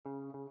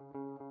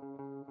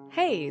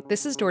Hey,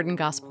 this is Jordan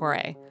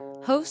Gaspore,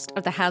 host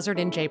of the Hazard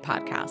in J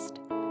podcast,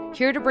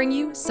 here to bring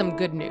you some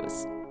good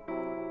news.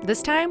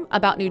 This time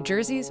about New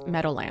Jersey's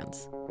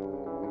Meadowlands.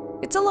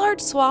 It's a large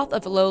swath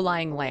of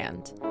low-lying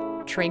land,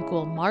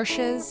 tranquil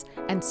marshes,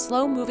 and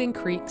slow-moving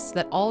creeks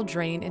that all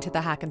drain into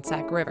the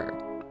Hackensack River.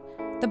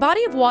 The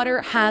body of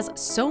water has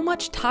so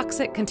much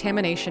toxic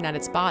contamination at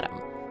its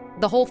bottom,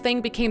 the whole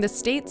thing became the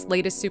state's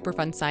latest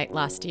Superfund site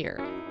last year.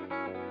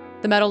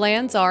 The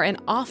Meadowlands are an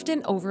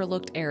often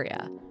overlooked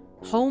area,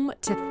 home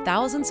to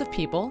thousands of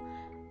people,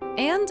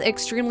 and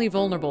extremely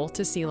vulnerable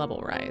to sea level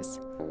rise.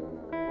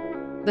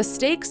 The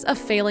stakes of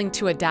failing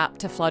to adapt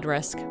to flood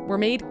risk were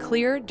made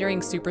clear during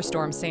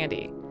Superstorm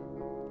Sandy,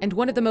 and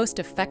one of the most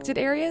affected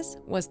areas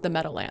was the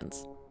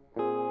Meadowlands.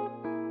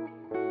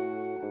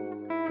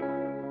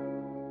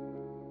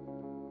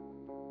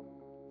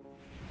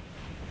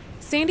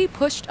 Sandy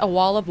pushed a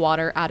wall of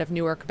water out of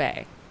Newark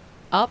Bay,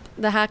 up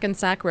the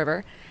Hackensack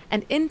River,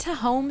 and into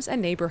homes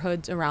and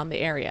neighborhoods around the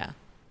area.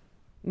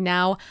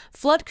 Now,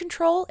 flood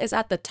control is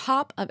at the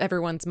top of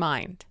everyone's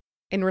mind.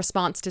 In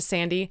response to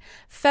Sandy,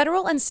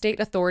 federal and state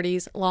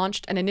authorities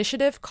launched an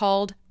initiative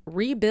called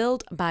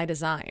Rebuild by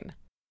Design.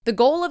 The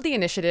goal of the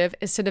initiative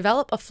is to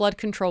develop a flood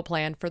control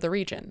plan for the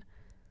region.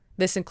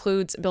 This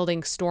includes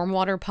building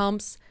stormwater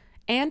pumps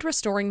and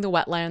restoring the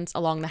wetlands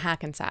along the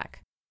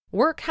Hackensack.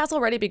 Work has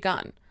already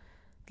begun.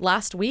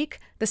 Last week,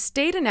 the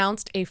state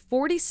announced a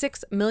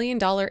 $46 million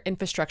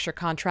infrastructure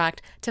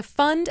contract to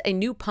fund a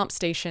new pump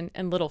station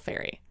in Little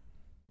Ferry.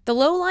 The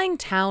low-lying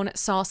town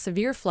saw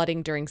severe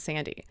flooding during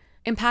Sandy,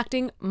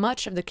 impacting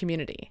much of the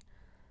community.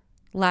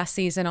 Last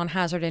season on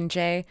Hazard in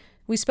J,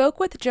 we spoke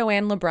with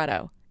Joanne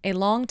Libretto, a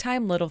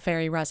longtime Little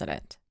Ferry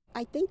resident.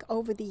 I think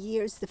over the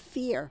years, the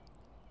fear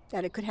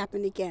that it could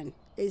happen again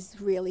is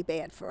really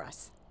bad for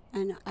us.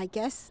 And I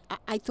guess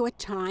I thought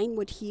time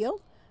would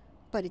heal,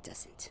 but it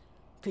doesn't,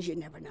 because you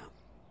never know.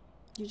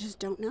 You just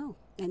don't know.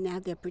 And now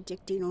they're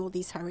predicting all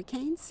these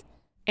hurricanes.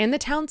 And the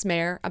town's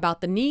mayor about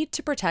the need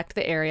to protect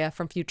the area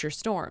from future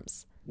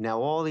storms.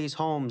 Now, all these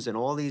homes and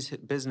all these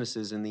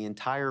businesses in the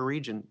entire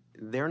region,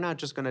 they're not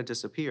just going to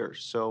disappear.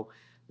 So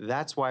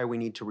that's why we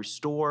need to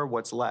restore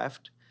what's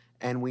left,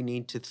 and we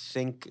need to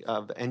think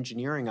of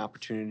engineering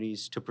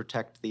opportunities to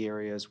protect the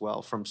area as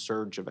well from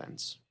surge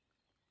events.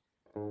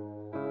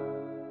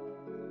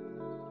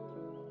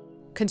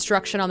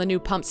 Construction on the new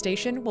pump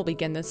station will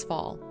begin this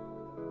fall.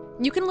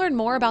 You can learn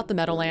more about the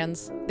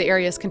Meadowlands, the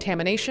area's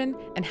contamination,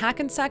 and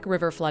Hackensack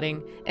River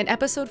flooding in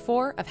Episode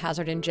 4 of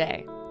Hazard in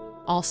J.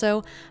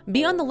 Also,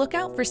 be on the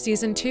lookout for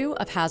Season 2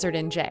 of Hazard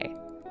in J,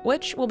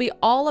 which will be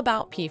all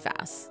about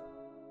PFAS.